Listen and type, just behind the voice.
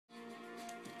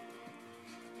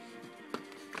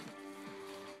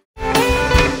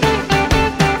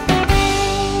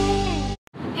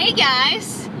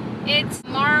guys, it's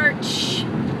March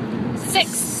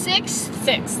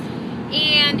 6th,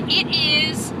 and it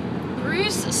is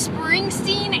Bruce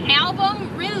Springsteen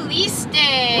album release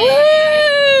day.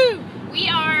 Woo! We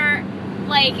are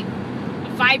like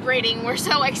vibrating, we're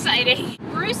so excited.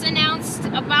 Bruce announced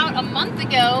about a month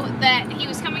ago that he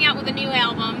was coming out with a new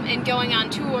album and going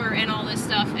on tour and all this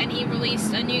stuff, and he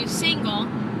released a new single,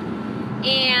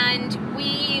 and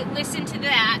we listened to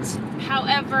that.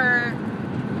 However,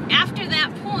 after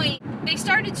that point, they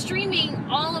started streaming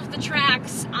all of the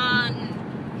tracks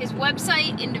on his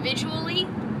website individually,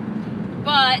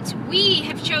 but we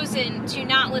have chosen to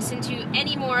not listen to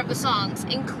any more of the songs,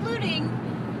 including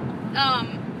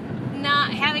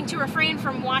not having to refrain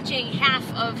from watching half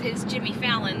of his Jimmy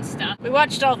Fallon stuff. We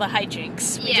watched all the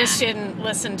hijinks. We Yeah. just didn't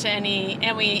listen to any,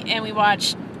 and we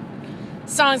watched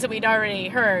songs that we'd already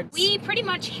heard. We pretty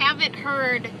much haven't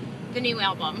heard the new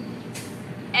album.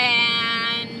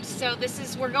 And so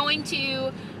we're going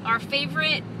to our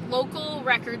favorite local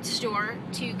record store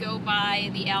to go buy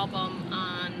the album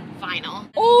on vinyl.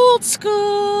 Old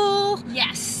school!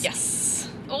 Yes. Yes.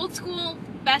 Old school,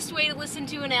 best way to listen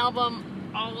to an album,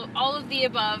 all of the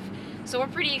above. So we're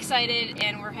pretty excited,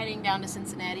 and we're heading down to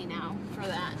Cincinnati now for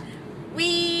that.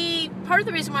 Part of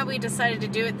the reason why we decided to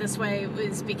do it this way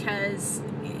was because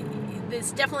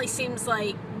this definitely seems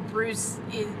like Bruce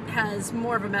has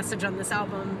more of a message on this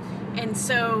album, and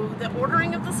so the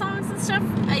ordering of the songs and stuff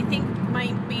I think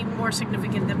might be more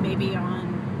significant than maybe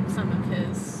on some of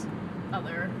his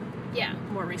other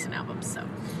more recent albums.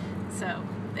 So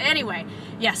anyway,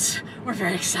 yes, we're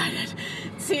very excited.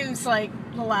 It seems like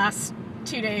the last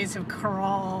 2 days have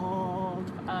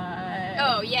crawled by.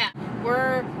 Oh yeah,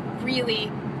 we're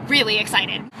really, really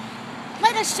excited.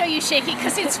 Let us show you Shaky,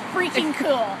 because it's freaking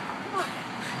cool.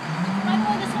 By the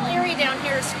way, this whole area down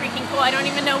here is freaking cool. I don't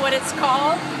even know what it's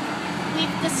called.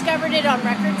 We've discovered it on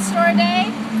Record Store Day,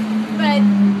 but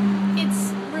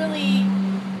it's really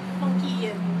funky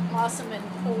and awesome and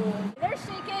cool. There's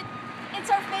Shake It. It's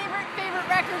our favorite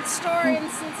record store in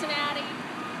Cincinnati.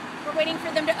 We're waiting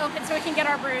for them to open so we can get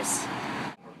our Bruce.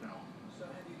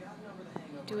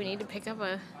 Do we need to pick up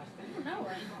a... I don't know,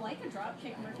 like a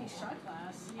dropkick Murphy's shot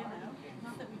glass, you know.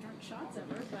 Not that we drink shots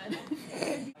ever, but...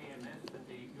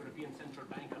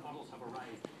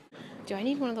 Do I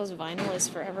need one of those vinyl is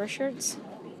forever shirts?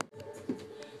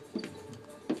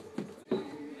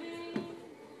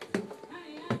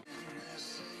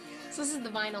 So this is the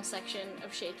vinyl section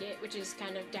of Shake It, which is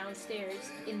kind of downstairs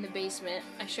in the basement.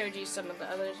 I showed you some of the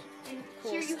other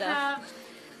cool Here you stuff. have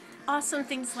awesome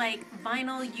things like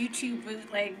vinyl YouTube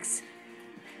bootlegs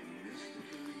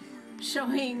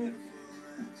showing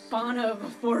Bono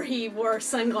before he wore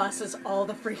sunglasses all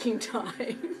the freaking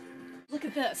time. Look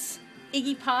at this.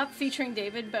 Iggy Pop featuring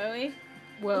David Bowie.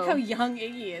 Whoa. Look how young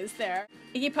Iggy is there.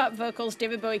 Iggy Pop vocals,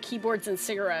 David Bowie keyboards, and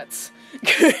cigarettes.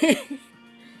 I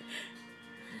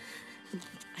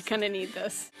kind of need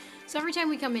this. So every time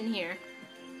we come in here,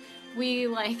 we're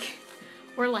like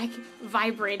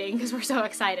vibrating because we're so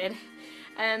excited.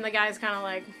 And the guy's kind of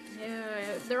like,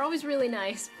 yeah, they're always really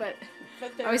nice, but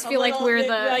I always feel like we're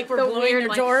the blowing weird, your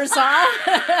like, doors off.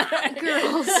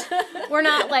 girls. We're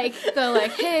not like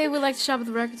the hey, we like to shop at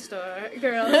the record store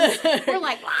girls. We're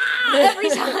like, wow, every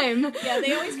time. Yeah,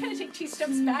 they always kind of take 2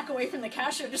 steps back away from the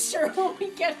cash register when we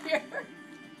get here.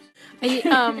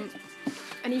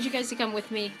 I need you guys to come with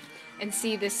me and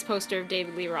see this poster of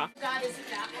David Lee Roth. God, is it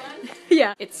that one?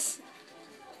 Yeah.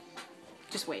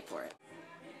 Just wait for it.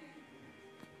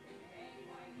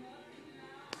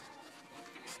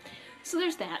 So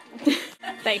there's that.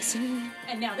 Thanks.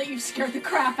 And now that you've scared the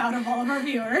crap out of all of our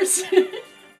viewers.